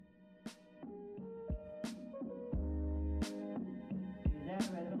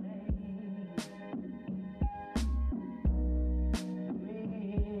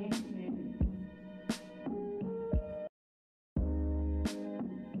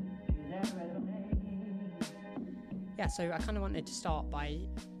Yeah, so I kind of wanted to start by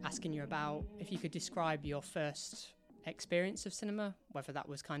asking you about if you could describe your first experience of cinema, whether that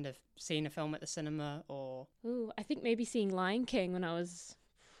was kind of seeing a film at the cinema or... Ooh, I think maybe seeing Lion King when I was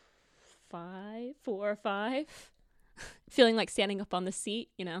 4 or 5. Feeling like standing up on the seat,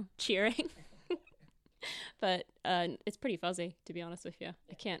 cheering. But it's pretty fuzzy, to be honest with you.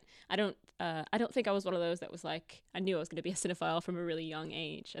 I don't think I was one of those that was like, I knew I was going to be a cinephile from a really young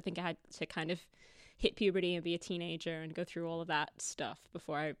age. I think I had to kind of hit puberty and be a teenager and go through all of that stuff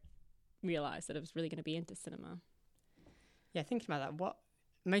before I realized that I was really going to be into cinema. Yeah, thinking about that, what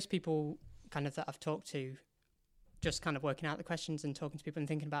most people kind of that I've talked to, just kind of working out the questions and talking to people and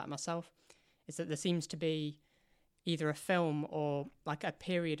thinking about it myself, is that there seems to be either a film or like a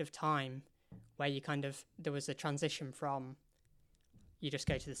period of time where you kind of, there was a transition from you just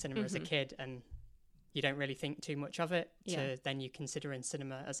go to the cinema as a kid and you don't really think too much of it to then you considering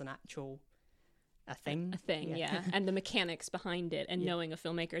cinema as an actual a thing. Yeah. And the mechanics behind it and knowing a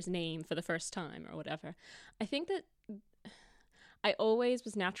filmmaker's name for the first time or whatever. I think that I always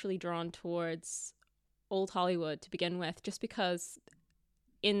was naturally drawn towards old Hollywood to begin with, just because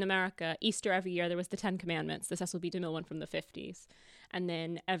in America, Easter every year, there was the 10 Commandments, the Cecil B. DeMille one from the 50s. And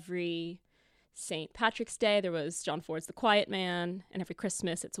then every St. Patrick's Day, there was John Ford's The Quiet Man, and every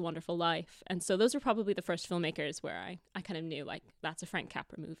Christmas, It's a Wonderful Life. And so those were probably the first filmmakers where I kind of knew, like, that's a Frank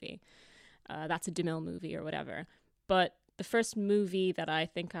Capra movie. That's a DeMille movie or whatever. But the first movie that I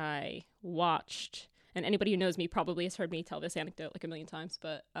think I watched, and anybody who knows me probably has heard me tell this anecdote like a million times,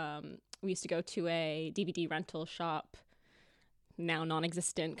 but we used to go to a DVD rental shop, now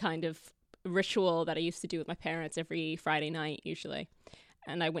non-existent kind of ritual that I used to do with my parents every Friday night usually.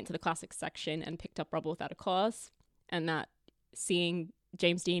 And I went to the classics section and picked up Rebel Without a Cause. And that seeing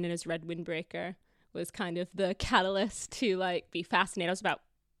James Dean in his red windbreaker was kind of the catalyst to like be fascinated. I was about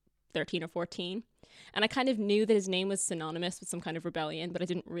 13 or 14. And I kind of knew that his name was synonymous with some kind of rebellion, but I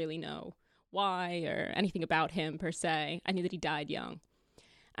didn't really know why or anything about him per se. I knew that he died young.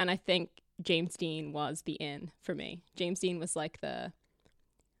 And I think James Dean was the in for me. James Dean was like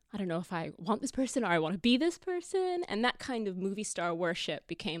I don't know if I want this person or I want to be this person. And that kind of movie star worship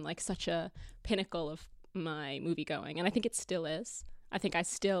became like such a pinnacle of my movie going. And I think it still is. I think I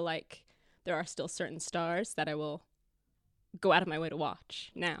still there are still certain stars that I will go out of my way to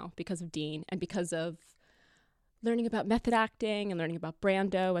watch now because of Dean and because of learning about method acting and learning about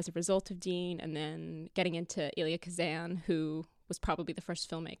Brando as a result of Dean, and then getting into Elia Kazan, who was probably the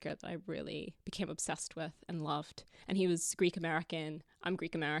first filmmaker that I really became obsessed with and loved. And he was Greek-American. I'm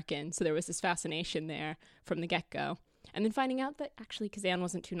Greek-American. So there was this fascination there from the get-go. And then finding out that actually Kazan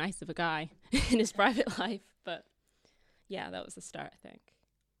wasn't too nice of a guy in his private life. But yeah, that was the start, I think.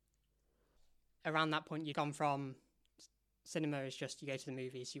 Around that point, you've gone from cinema is just you go to the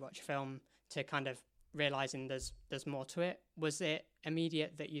movies, you watch a film, to kind of realising there's more to it. Was it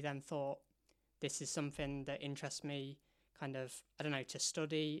immediate that you then thought, this is something that interests me, kind of, I don't know, to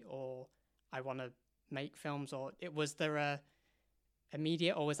study, or I want to make films, or was there a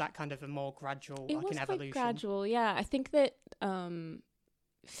immediate, or was that kind of a more gradual, an evolution? It was quite gradual, yeah. I think that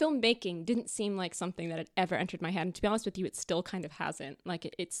filmmaking didn't seem like something that had ever entered my head, and to be honest with you, it still kind of hasn't.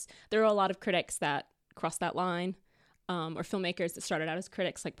 Like there are a lot of critics that cross that line, or filmmakers that started out as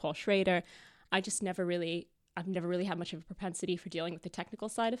critics, like Paul Schrader. I've never really had much of a propensity for dealing with the technical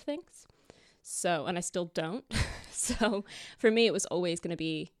side of things. So, and I still don't. So for me, it was always going to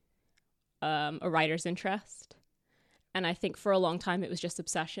be a writer's interest. And I think for a long time, it was just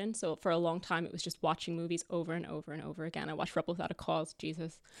obsession. So for a long time, it was just watching movies over and over and over again. I watched Rebel Without a Cause,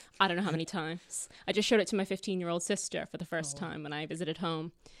 Jesus, I don't know how many times. I just showed it to my 15-year-old sister for the first time when I visited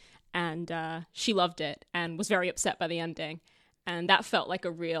home. And she loved it and was very upset by the ending. And that felt like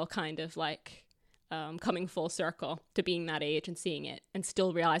a real kind of like coming full circle to being that age and seeing it and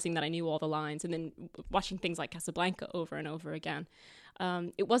still realizing that I knew all the lines, and then watching things like Casablanca over and over again.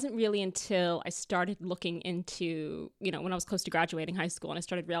 It wasn't really until I started looking into, when I was close to graduating high school and I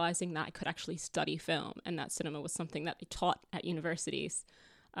started realizing that I could actually study film and that cinema was something that they taught at universities,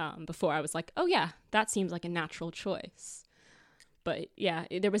 before I was like, oh yeah, that seems like a natural choice. But yeah,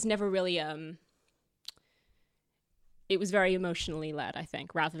 there was never really... it was very emotionally led, I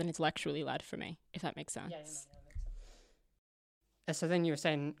think, rather than intellectually led for me, if that makes sense. Yeah, that makes sense. So then you were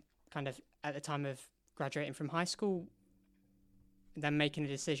saying, kind of, at the time of graduating from high school, then making a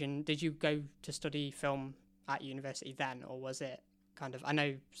decision, did you go to study film at university then, or was it kind of, I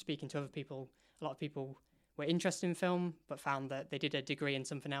know speaking to other people, a lot of people were interested in film, but found that they did a degree in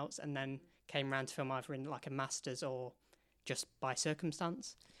something else and then came around to film either in like a master's or just by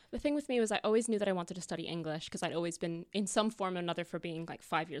circumstance? The thing with me was I always knew that I wanted to study English because I'd always been in some form or another for being like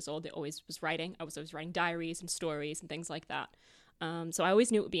 5 years old. It always was writing. I was always writing diaries and stories and things like that. So I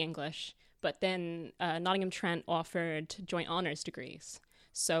always knew it would be English. But then Nottingham Trent offered joint honours degrees.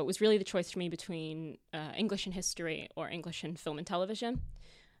 So it was really the choice for me between English and history or English and film and television.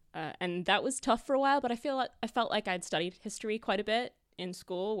 And that was tough for a while, but I felt like I'd studied history quite a bit in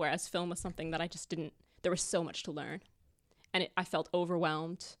school, whereas film was something that I just didn't, there was so much to learn. And I felt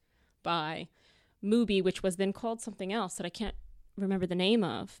overwhelmed by Mubi, which was then called something else that I can't remember the name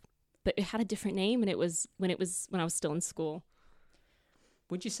of, but it had a different name, and it was when I was still in school.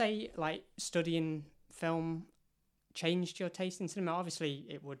 Would you say like studying film changed your taste in cinema? Obviously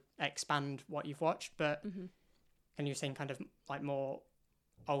it would expand what you've watched, but can you saying kind of like more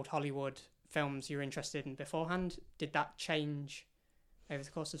old Hollywood films you were interested in beforehand? Did that change over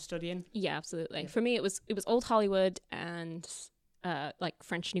the course of studying? Yeah, absolutely. Yeah. For me, it was old Hollywood and like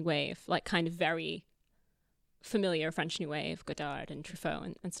French New Wave, like kind of very familiar French New Wave, Godard and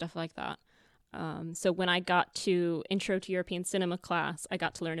Truffaut and stuff like that. So when I got to Intro to European Cinema class, I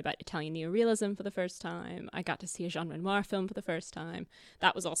got to learn about Italian neorealism for the first time. I got to see a Jean Renoir film for the first time.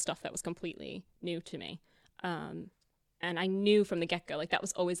 That was all stuff that was completely new to me. And I knew from the get-go, like that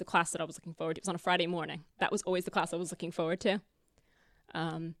was always the class that I was looking forward to. It was on a Friday morning. That was always the class I was looking forward to.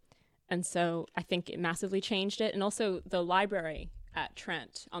 And so I think it massively changed it. And also the library at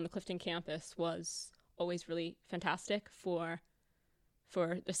Trent on the Clifton campus was always really fantastic for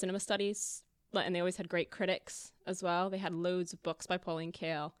the cinema studies. And they always had great critics as well. They had loads of books by Pauline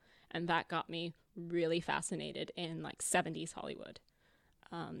Kael. And that got me really fascinated in like 70s Hollywood.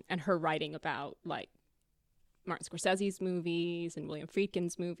 And her writing about like Martin Scorsese's movies and William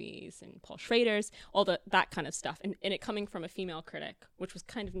Friedkin's movies and Paul Schrader's, all that kind of stuff. And it coming from a female critic, which was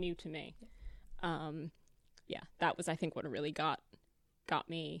kind of new to me. That was, I think, what really got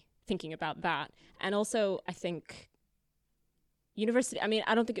me thinking about that. And also, I think university, I mean,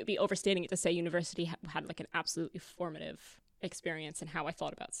 I don't think it would be overstating it to say university had like an absolutely formative experience in how I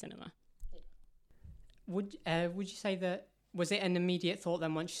thought about cinema. Would you say that, was it an immediate thought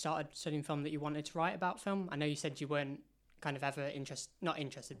then once you started studying film that you wanted to write about film? I know you said you weren't kind of ever not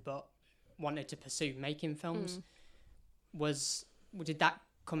interested, but wanted to pursue making films. Did that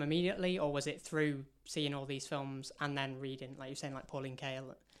come immediately, or was it through seeing all these films and then reading, like you're saying, like Pauline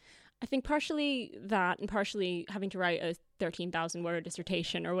Kael? I think partially that and partially having to write a 13,000 word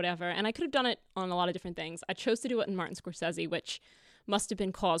dissertation or whatever. And I could have done it on a lot of different things. I chose to do it in Martin Scorsese, which must have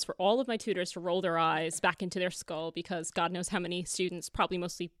been cause for all of my tutors to roll their eyes back into their skull, because God knows how many students, probably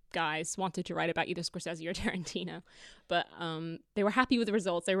mostly guys, wanted to write about either Scorsese or Tarantino. But they were happy with the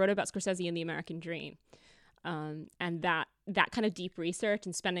results. They wrote about Scorsese and the American Dream. And that kind of deep research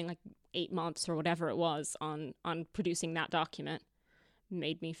and spending like 8 months or whatever it was on producing that document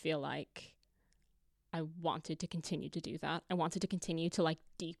made me feel like I wanted to continue to do that. I wanted to continue to like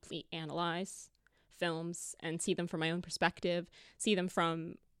deeply analyze films and see them from my own perspective, see them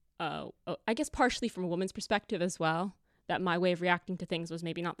from, I guess partially from a woman's perspective as well, that my way of reacting to things was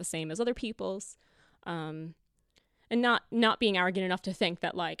maybe not the same as other people's. And not being arrogant enough to think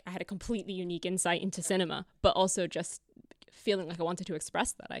that like I had a completely unique insight into cinema, but also just feeling like I wanted to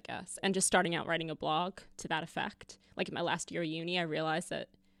express that, I guess. And just starting out writing a blog to that effect. Like in my last year of uni, I realized that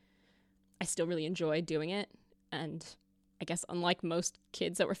I still really enjoyed doing it. And I guess unlike most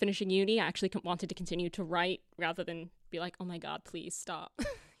kids that were finishing uni, I actually wanted to continue to write rather than be like, oh my God, please stop,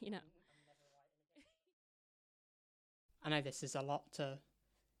 you know. I know this is a lot to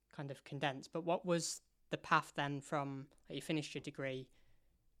kind of condense, but what was the path then from, like, you finished your degree,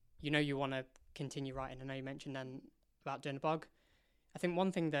 you know you want to continue writing. I know you mentioned then about doing a blog. I think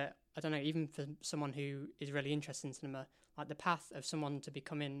one thing that, I don't know, even for someone who is really interested in cinema, like the path of someone to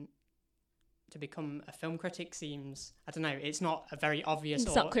become a film critic seems, I don't know, it's not a very obvious...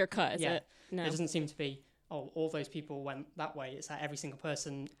 It's not clear cut, is it? No. It doesn't seem to be, all those people went that way. It's like every single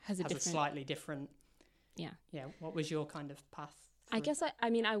person has a slightly different... Yeah. What was your kind of path? I guess,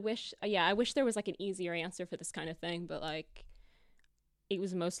 I wish there was like an easier answer for this kind of thing, but like it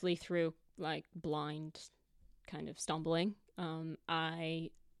was mostly through like blind kind of stumbling.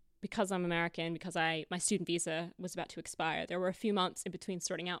 Because I'm American, because my student visa was about to expire, there were a few months in between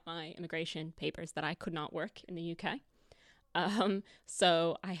sorting out my immigration papers that I could not work in the UK.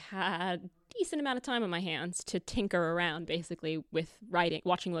 So I had a decent amount of time on my hands to tinker around basically with writing,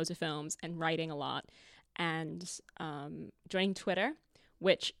 watching loads of films and writing a lot, and joining Twitter,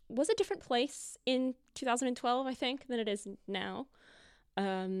 which was a different place in 2012, I think, than it is now.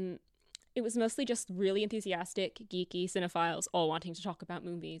 It was mostly just really enthusiastic, geeky cinephiles all wanting to talk about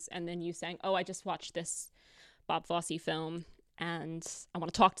movies, and then you saying, oh, I just watched this Bob Fosse film and I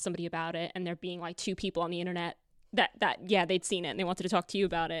want to talk to somebody about it, and there being like two people on the internet that they'd seen it and they wanted to talk to you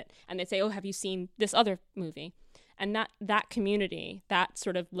about it, and they'd say, oh, have you seen this other movie? And that community, that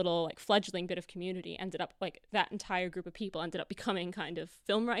sort of little like fledgling bit of community, ended up like that entire group of people ended up becoming kind of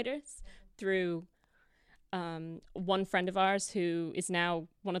film writers through one friend of ours who is now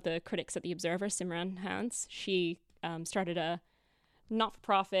one of the critics at The Observer, Simran Hans. She started a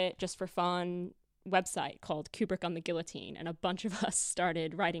not-for-profit, just for fun website called Kubrick on the Guillotine, and a bunch of us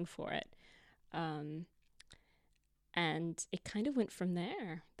started writing for it. And it kind of went from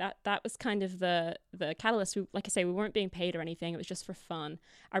there. That was kind of the catalyst. Like I say, we weren't being paid or anything. It was just for fun.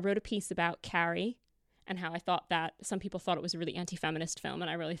 I wrote a piece about Carrie and how I thought that some people thought it was a really anti-feminist film,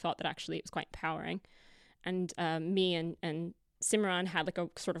 and I really thought that actually it was quite empowering. And me and Simran had like a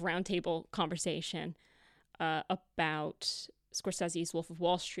sort of roundtable conversation about Scorsese's Wolf of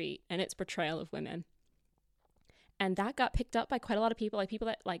Wall Street and its portrayal of women. And that got picked up by quite a lot of people, like people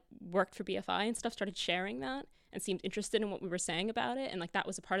that like worked for BFI and stuff started sharing that and seemed interested in what we were saying about it. And like that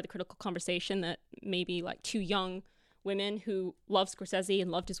was a part of the critical conversation that maybe like two young women who loved Scorsese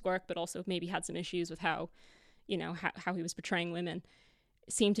and loved his work, but also maybe had some issues with how, you know, how he was portraying women,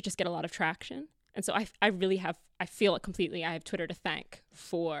 seemed to just get a lot of traction. And so I really have, I feel it completely. I have Twitter to thank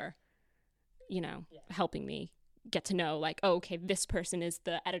for, you know, helping me get to know like, oh, okay, this person is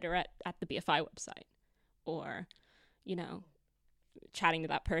the editor at the BFI website, or, you know, chatting to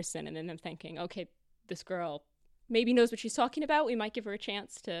that person and then them thinking, okay, this girl maybe knows what she's talking about. We might give her a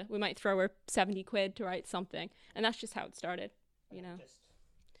chance to, we might throw her 70 quid to write something. And that's just how it started, you know.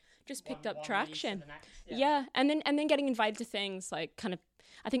 Just picked up traction. Yeah. And then getting invited to things like kind of,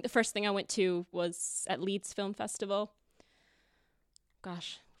 I think the first thing I went to was at Leeds Film Festival.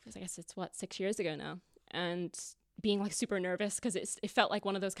 Gosh, I guess it's 6 years ago now. And being like super nervous because it felt like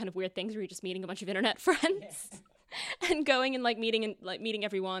one of those kind of weird things where you're just meeting a bunch of internet friends and going and like meeting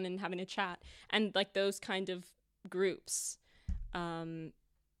everyone and having a chat. And like those kind of groups,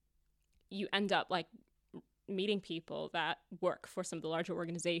 you end up like meeting people that work for some of the larger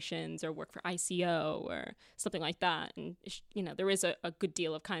organizations or work for ICO or something like that. And, you know, there is a good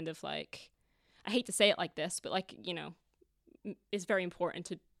deal of kind of like, I hate to say it like this, but like, you know, it's very important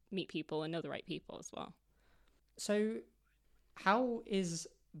to meet people and know the right people as well. So how is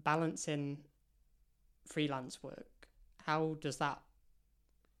balancing freelance work? How does that,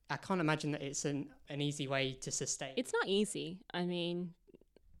 I can't imagine that it's an easy way to sustain. It's not easy. I mean,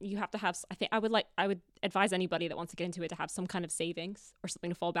 you have to have, I would advise anybody that wants to get into it to have some kind of savings or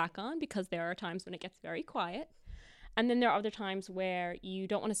something to fall back on, because there are times when it gets very quiet. And then there are other times where you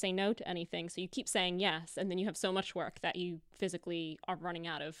don't want to say no to anything. So you keep saying yes. And then you have so much work that you physically are running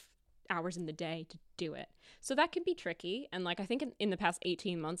out of hours in the day to do it. So that can be tricky. And like, I think in the past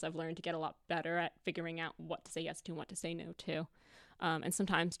 18 months, I've learned to get a lot better at figuring out what to say yes to and what to say no to. And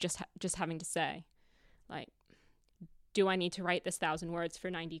sometimes just having to say, like, do I need to write this 1,000 words for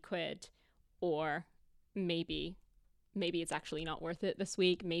 90 quid? Or maybe it's actually not worth it this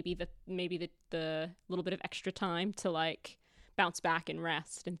week. Maybe the little bit of extra time to like bounce back and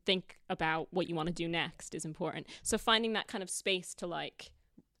rest and think about what you want to do next is important. So finding that kind of space to like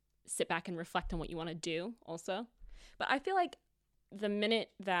sit back and reflect on what you want to do also. But I feel like the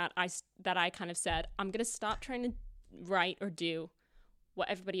minute that I kind of said, I'm going to stop trying to write or do what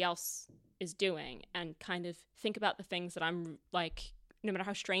everybody else is doing and kind of think about the things that I'm like, no matter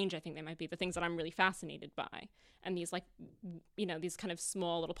how strange I think they might be, the things that I'm really fascinated by, and these like, you know, these kind of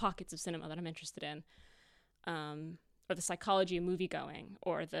small little pockets of cinema that I'm interested in, or the psychology of movie going,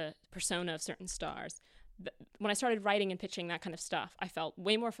 or the persona of certain stars. When I started writing and pitching that kind of stuff, I felt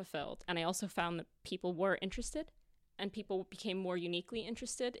way more fulfilled, and I also found that people were interested, and people became more uniquely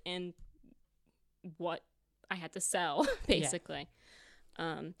interested in what I had to sell, basically.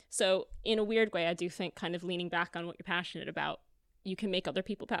 Yeah. So in a weird way, I do think kind of leaning back on what you're passionate about, you can make other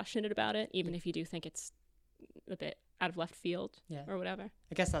people passionate about it, even if you do think it's a bit out of left field or whatever.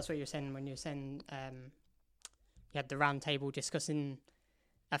 I guess that's what you're saying when you're saying you had the round table discussing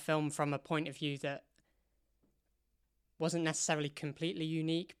a film from a point of view that wasn't necessarily completely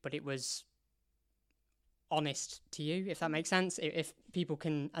unique, but it was honest to you, if that makes sense. If people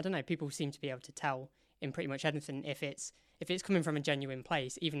can, I don't know, people seem to be able to tell in pretty much anything if it's coming from a genuine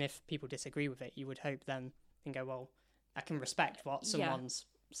place, even if people disagree with it, you would hope then and go, well, I can respect what someone's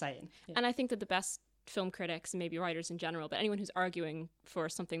saying. Yeah. And I think that the best film critics and maybe writers in general, but anyone who's arguing for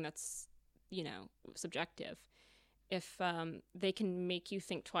something that's, you know, subjective, if they can make you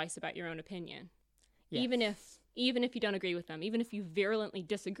think twice about your own opinion, even if you don't agree with them, even if you virulently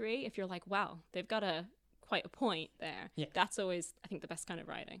disagree, if you're like, wow, they've got quite a point there, that's always, I think, the best kind of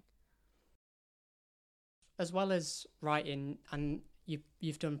writing. as well as writing, and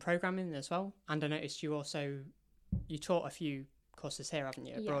you've done programming as well, and I noticed you taught a few courses here, haven't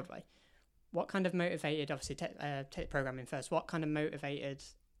you, at Broadway? What kind of motivated, obviously take programming first, what kind of motivated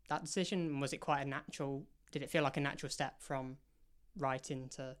that decision? Was it quite a natural, did it feel like a natural step from writing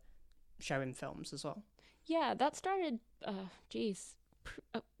to showing films as well? Yeah, that started,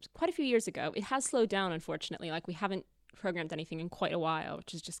 quite a few years ago. It has slowed down, unfortunately. Like, we haven't programmed anything in quite a while,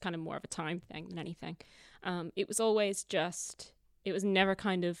 which is just kind of more of a time thing than anything. It was always just, it was never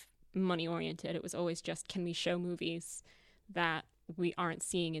kind of money oriented. It was always just, can we show movies that we aren't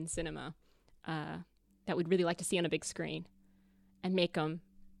seeing in cinema, that we'd really like to see on a big screen, and make them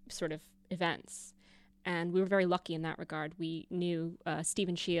sort of events. And we were very lucky in that regard. We knew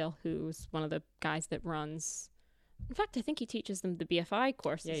Stephen Scheel, who's one of the guys that runs, in fact, I think he teaches them the BFI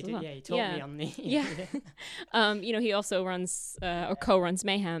courses. Yeah, as well. He taught me on the... Yeah. He also runs or co-runs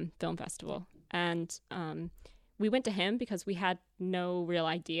Mayhem Film Festival. And we went to him because we had no real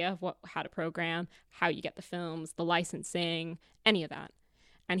idea of how to program, how you get the films, the licensing, any of that.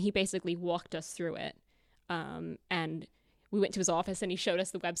 And he basically walked us through it. And we went to his office and he showed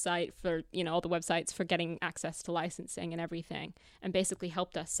us the website for, all the websites for getting access to licensing and everything, and basically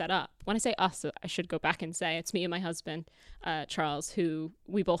helped us set up. When I say us, I should go back and say it's me and my husband, Charles, who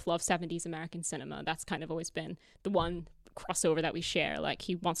we both love 70s American cinema. That's kind of always been the one crossover that we share. Like,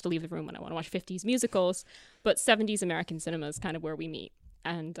 he wants to leave the room when I want to watch 50s musicals, but 70s American cinema is kind of where we meet.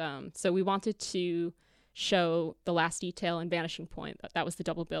 And so we wanted to show The Last Detail and Vanishing Point. That was the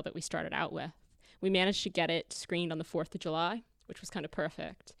double bill that we started out with. We managed to get it screened on the 4th of July, which was kind of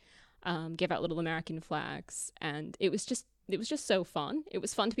perfect. Give out little American flags. And it was just so fun. It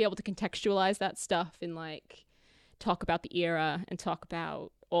was fun to be able to contextualize that stuff and, like, talk about the era and talk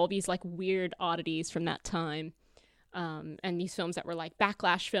about all these, like, weird oddities from that time. And these films that were, like,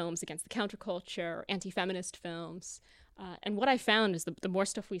 backlash films against the counterculture, or anti-feminist films. And what I found is the more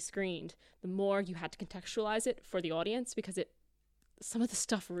stuff we screened, the more you had to contextualize it for the audience, because some of the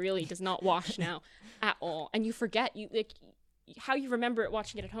stuff really does not wash now at all. And you forget how you remember it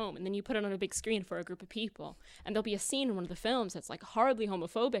watching it at home, and then you put it on a big screen for a group of people, and there'll be a scene in one of the films that's like horribly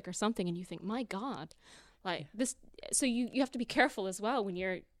homophobic or something, and you think, my God, like this. So you have to be careful as well when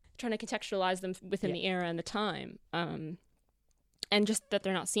you're trying to contextualize them within the era and the time. And just that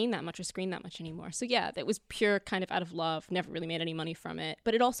they're not seen that much or screened that much anymore. So yeah, that was pure kind of out of love, never really made any money from it.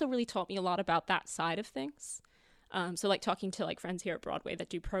 But it also really taught me a lot about that side of things. So like talking to like friends here at Broadway that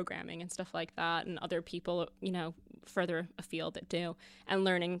do programming and stuff like that, and other people, further afield that do, and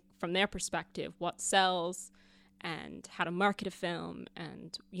learning from their perspective what sells and how to market a film,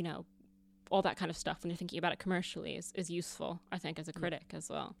 and, all that kind of stuff when you're thinking about it commercially is useful, I think, as a critic as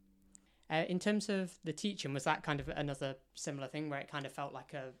well. In terms of the teaching, was that kind of another similar thing where it kind of felt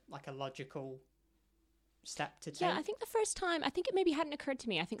like a logical step to take? Yeah, I think the first time, it maybe hadn't occurred to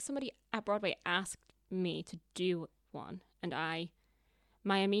me. I think somebody at Broadway asked me to do one, and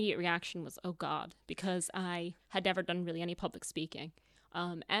my immediate reaction was, oh God, because I had never done really any public speaking.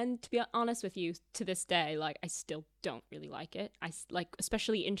 And to be honest with you, to this day, like, I still don't really like it. I like,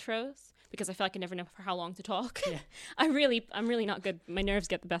 especially intros, because I feel like I never know for how long to talk. Yeah. I'm really not good. My nerves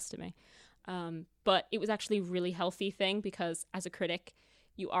get the best of me. But it was actually a really healthy thing, because as a critic,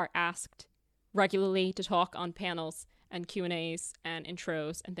 you are asked regularly to talk on panels and Q&As and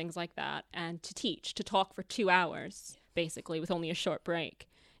intros and things like that, and to talk for 2 hours, basically, with only a short break,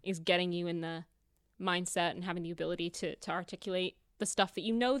 is getting you in the mindset and having the ability to articulate the stuff that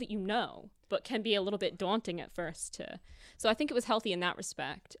you know, but can be a little bit daunting at first. So I think it was healthy in that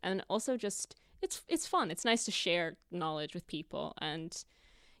respect. And also just, it's fun. It's nice to share knowledge with people and,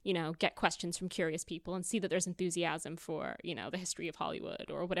 get questions from curious people and see that there's enthusiasm for, the history of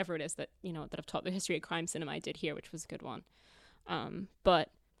Hollywood or whatever it is that, that I've taught. The history of crime cinema I did here, which was a good one. But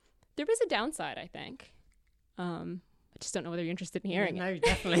there is a downside, I think. I just don't know whether you're interested in hearing it. No,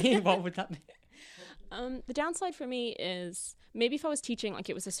 definitely. What would that be? The downside for me is, maybe if I was teaching like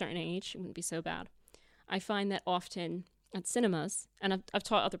it was a certain age, it wouldn't be so bad. I find that often at cinemas, and I've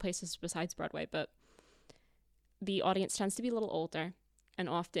taught other places besides Broadway, but the audience tends to be a little older, and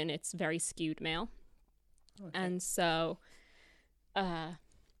often it's very skewed male. Okay. And so I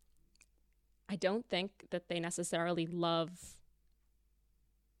don't think that they necessarily love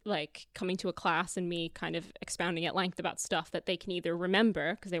like coming to a class and me kind of expounding at length about stuff that they can either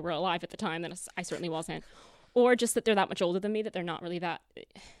remember because they were alive at the time, and I certainly wasn't, or just that they're that much older than me that they're not really that,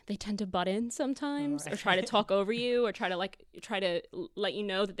 they tend to butt in sometimes, or try to talk over you, or try to let you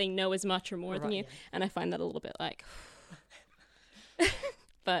know that they know as much or more than you. Yeah. And I find that a little bit like,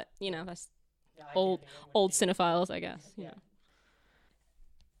 but that's old cinephiles, I guess. Yeah.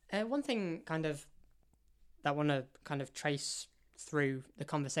 One thing kind of that I want to kind of trace through the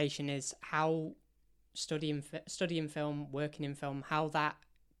conversation is how studying film, working in film, how that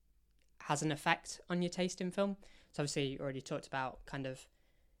has an effect on your taste in film. So obviously you already talked about kind of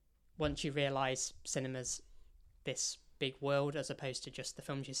once you realise cinema's this big world as opposed to just the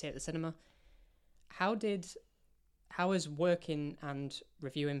films you see at the cinema. How is working and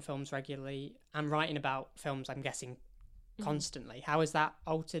reviewing films regularly and writing about films, I'm guessing, constantly, how has that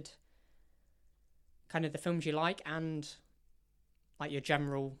altered kind of the films you like and like your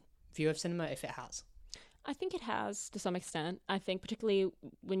general view of cinema, if it has? I think it has to some extent. I think particularly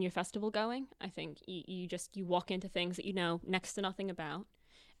when you're festival going, I think you walk into things that you know next to nothing about,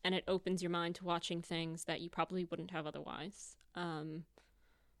 and it opens your mind to watching things that you probably wouldn't have otherwise.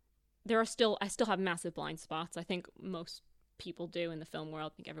 I still have massive blind spots. I think most people do in the film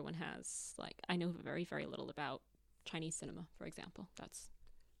world. I think everyone has. Like, I know very, very little about Chinese cinema, for example. That's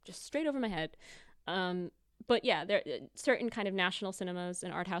just straight over my head. But yeah, there are certain kind of national cinemas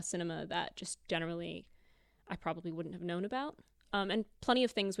and art house cinema that just generally I probably wouldn't have known about. And plenty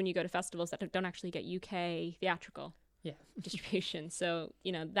of things when you go to festivals that don't actually get UK theatrical distribution. So,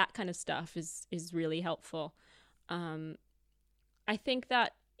 you know, that kind of stuff is really helpful. I think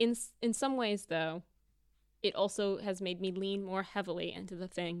that in some ways, though, it also has made me lean more heavily into the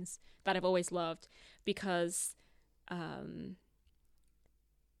things that I've always loved, because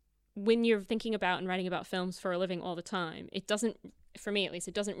when you're thinking about and writing about films for a living all the time, it doesn't, for me at least,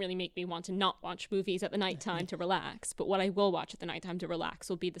 it doesn't really make me want to not watch movies at the nighttime to relax. But what I will watch at the nighttime to relax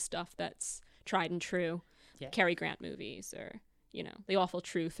will be the stuff that's tried and true. Yeah. Cary Grant movies, or, you know, The Awful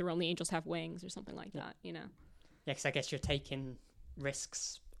Truth, or Only Angels Have Wings, or something like that, you know. Yeah, because I guess you're taking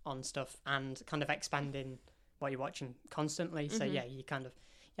risks on stuff and kind of expanding what you're watching constantly. So yeah, you kind of,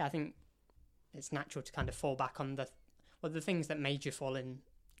 I think it's natural to kind of fall back on the things that made you fall in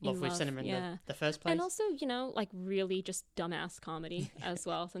love with cinema in the first place. And also, you know, like really just dumbass comedy as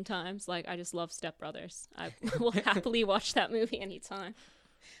well sometimes. Like, I just love Step Brothers. I will happily watch that movie anytime.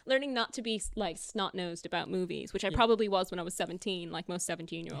 Learning not to be like snot-nosed about movies, which I probably was when I was 17, like most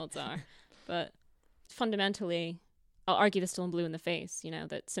 17-year-olds are. But fundamentally, I'll argue this till I'm blue in the face, you know,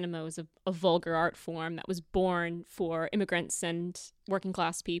 that cinema was a vulgar art form that was born for immigrants and working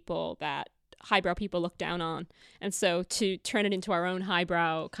class people that highbrow people look down on. And so to turn it into our own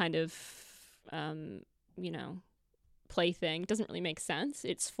highbrow kind of, you know, plaything doesn't really make sense.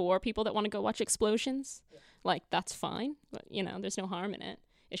 It's for people that want to go watch explosions. Yeah. Like, that's fine. But, you know, there's no harm in it.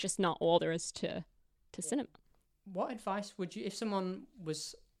 It's just not all there is to cinema. What advice would you, if someone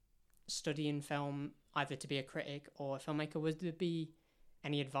was studying film, either to be a critic or a filmmaker, would there be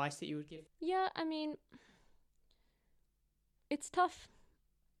any advice that you would give? Yeah, I mean, it's tough.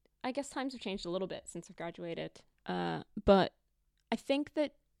 I guess times have changed a little bit since I've graduated. But I think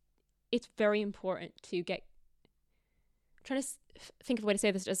that it's very important to I'm trying to think of a way to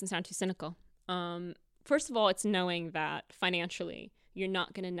say this that doesn't sound too cynical. First of all, it's knowing that financially you're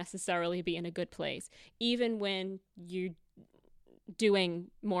not going to necessarily be in a good place, even when you're doing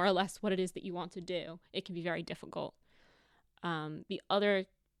more or less what it is that you want to do. It can be very difficult. The other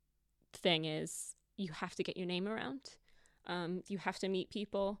thing is you have to get your name around. You have to meet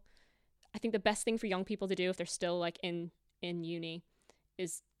people. I think the best thing for young people to do if they're still like in uni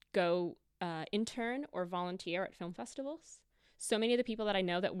is go intern or volunteer at film festivals. So many of the people that I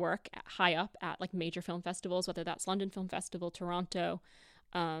know that work high up at like major film festivals, whether that's London Film Festival, Toronto,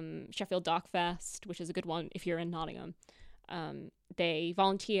 Sheffield Doc Fest, which is a good one if you're in Nottingham, they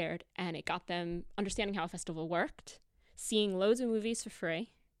volunteered, and it got them understanding how a festival worked, seeing loads of movies for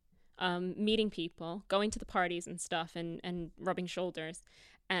free, meeting people, going to the parties and stuff, and rubbing shoulders.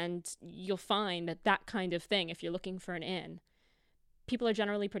 And you'll find that kind of thing, if you're looking for an in, people are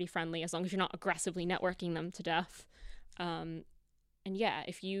generally pretty friendly as long as you're not aggressively networking them to death. And yeah,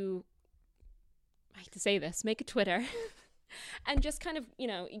 if you, I hate to say this, make a Twitter and just kind of, you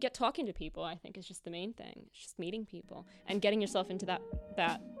know, get talking to people, I think is just the main thing. It's just meeting people and getting yourself into that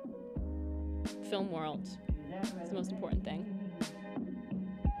film world. It's the most important thing.